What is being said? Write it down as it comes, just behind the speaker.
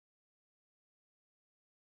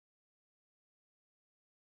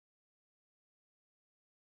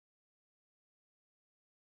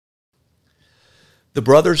The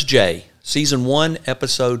Brothers J, Season 1,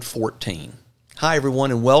 Episode 14. Hi, everyone,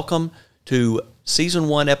 and welcome to Season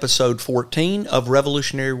 1, Episode 14 of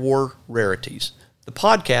Revolutionary War Rarities, the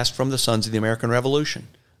podcast from the Sons of the American Revolution.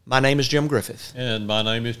 My name is Jim Griffith. And my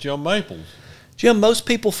name is Jim Maples. Jim, most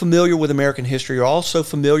people familiar with American history are also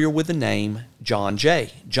familiar with the name John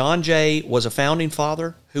Jay. John Jay was a founding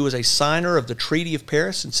father who was a signer of the Treaty of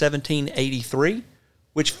Paris in 1783,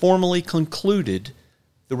 which formally concluded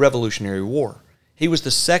the Revolutionary War. He was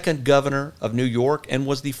the second governor of New York and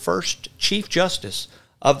was the first Chief Justice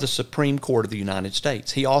of the Supreme Court of the United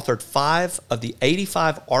States. He authored 5 of the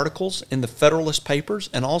 85 articles in the Federalist Papers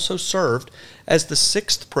and also served as the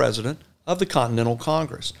 6th president of the Continental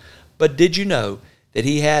Congress. But did you know that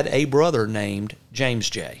he had a brother named James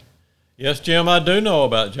Jay? Yes, Jim, I do know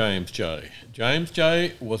about James Jay. James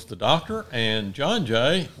Jay was the doctor and John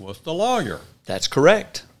Jay was the lawyer. That's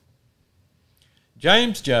correct.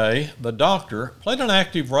 James Jay, the doctor, played an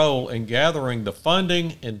active role in gathering the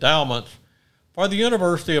funding endowments for the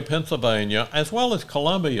University of Pennsylvania as well as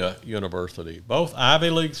Columbia University, both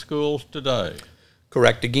Ivy League schools today.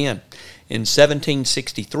 Correct again. In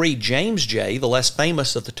 1763, James Jay, the less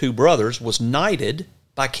famous of the two brothers, was knighted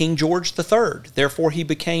by King George III. Therefore, he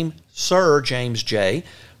became Sir James Jay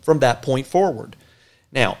from that point forward.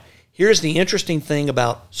 Now, here's the interesting thing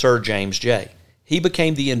about Sir James Jay. He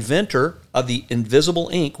became the inventor of the invisible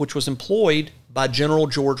ink, which was employed by General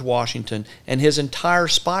George Washington and his entire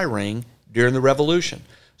spy ring during the Revolution.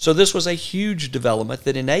 So this was a huge development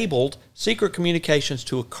that enabled secret communications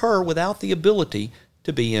to occur without the ability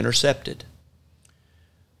to be intercepted.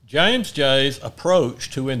 James Jay's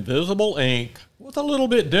approach to invisible ink was a little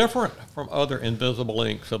bit different from other invisible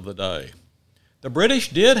inks of the day. The British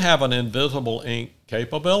did have an invisible ink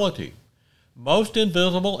capability. Most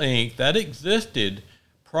invisible ink that existed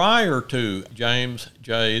prior to James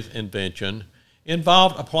Jay's invention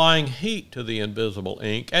involved applying heat to the invisible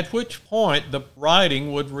ink, at which point the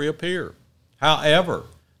writing would reappear. However,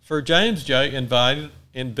 Sir James Jay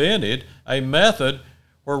invented a method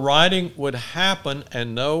where writing would happen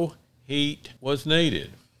and no heat was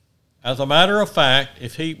needed. As a matter of fact,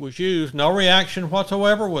 if heat was used, no reaction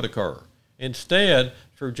whatsoever would occur. Instead,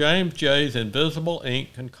 Sir James Jay's invisible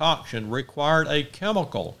ink concoction required a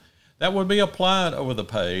chemical that would be applied over the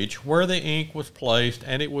page where the ink was placed,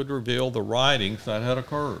 and it would reveal the writings that had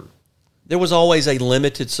occurred. There was always a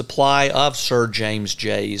limited supply of Sir James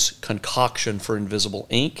Jay's concoction for invisible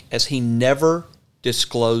ink, as he never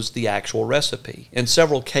disclosed the actual recipe. In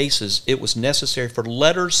several cases, it was necessary for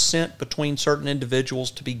letters sent between certain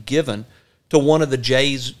individuals to be given to one of the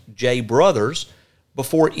Jay brothers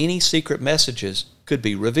before any secret messages could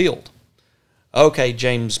be revealed. Okay,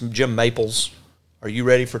 Jim Maples, are you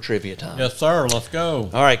ready for trivia time? Yes, sir. Let's go.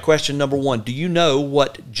 All right, question number 1. Do you know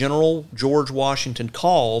what General George Washington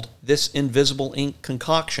called this invisible ink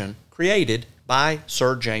concoction created by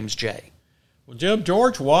Sir James Jay? Well, Jim,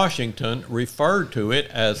 George Washington referred to it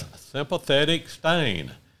as sympathetic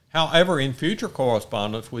stain. However, in future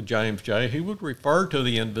correspondence with James Jay, he would refer to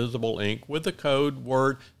the invisible ink with the code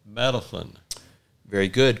word medicine. Very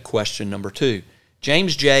good. Question number 2.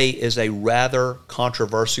 James Jay is a rather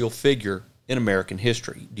controversial figure in American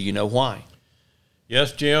history. Do you know why?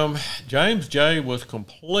 Yes, Jim. James Jay was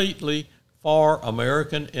completely for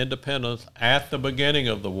American independence at the beginning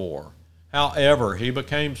of the war. However, he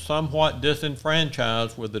became somewhat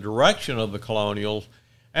disenfranchised with the direction of the colonials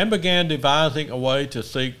and began devising a way to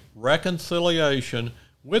seek reconciliation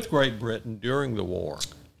with Great Britain during the war.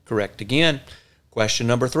 Correct again. Question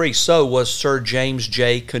number 3. So was Sir James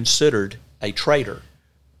Jay considered a traitor?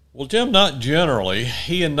 Well, Jim, not generally.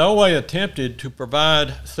 He in no way attempted to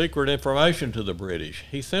provide secret information to the British.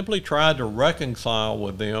 He simply tried to reconcile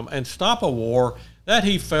with them and stop a war that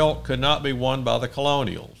he felt could not be won by the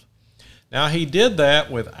colonials. Now, he did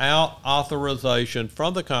that without authorization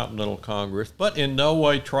from the Continental Congress, but in no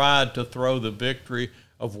way tried to throw the victory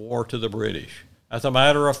of war to the British. As a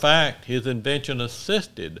matter of fact, his invention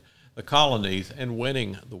assisted the colonies in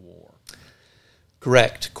winning the war.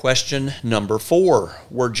 Correct. Question number 4.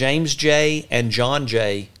 Were James Jay and John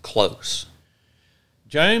Jay close?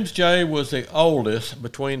 James Jay was the oldest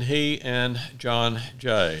between he and John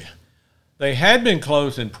Jay. They had been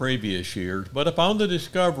close in previous years, but upon the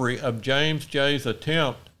discovery of James Jay's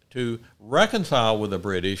attempt to reconcile with the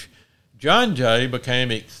British, John Jay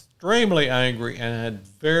became extremely angry and had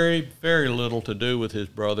very, very little to do with his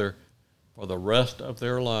brother for the rest of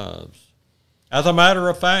their lives. As a matter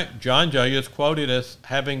of fact, John Jay is quoted as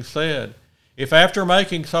having said, "If after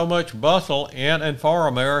making so much bustle in and for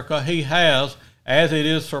America he has, as it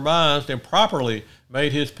is surmised, improperly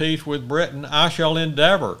made his peace with Britain, I shall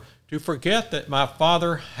endeavor to forget that my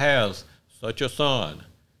father has such a son.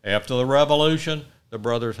 After the Revolution, the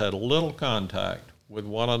brothers had little contact with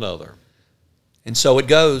one another. And so it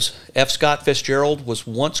goes. F. Scott Fitzgerald was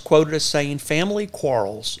once quoted as saying, "Family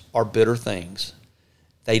quarrels are bitter things.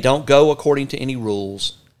 They don't go according to any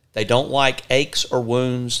rules. They don't like aches or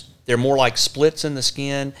wounds. They're more like splits in the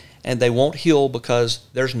skin, and they won't heal because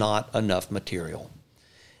there's not enough material."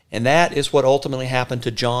 And that is what ultimately happened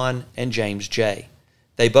to John and James Jay.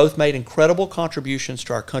 They both made incredible contributions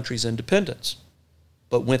to our country's independence,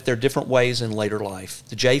 but went their different ways in later life.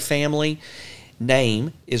 The Jay family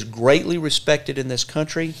name is greatly respected in this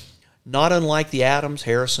country, not unlike the Adams,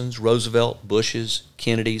 Harrisons, Roosevelt, Bushes,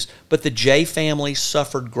 Kennedys, but the Jay family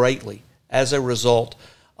suffered greatly as a result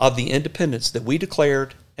of the independence that we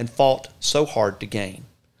declared and fought so hard to gain.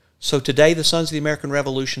 So today, the Sons of the American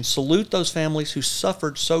Revolution salute those families who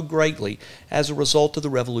suffered so greatly as a result of the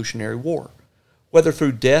Revolutionary War. Whether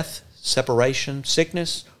through death, separation,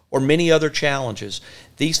 sickness, or many other challenges,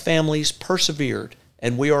 these families persevered,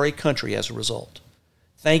 and we are a country as a result.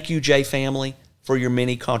 Thank you, Jay family, for your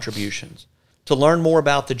many contributions. To learn more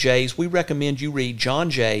about the Jays, we recommend you read John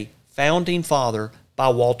Jay, Founding Father by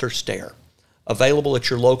Walter Stair, available at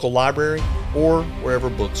your local library or wherever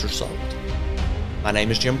books are sold. My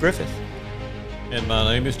name is Jim Griffith. And my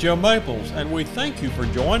name is Jim Maples, and we thank you for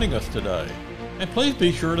joining us today. And please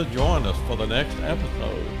be sure to join us for the next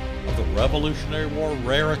episode of the Revolutionary War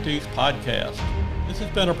Rarities podcast. This has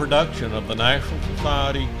been a production of the National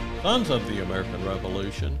Society Sons of the American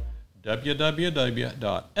Revolution, www.sar.org.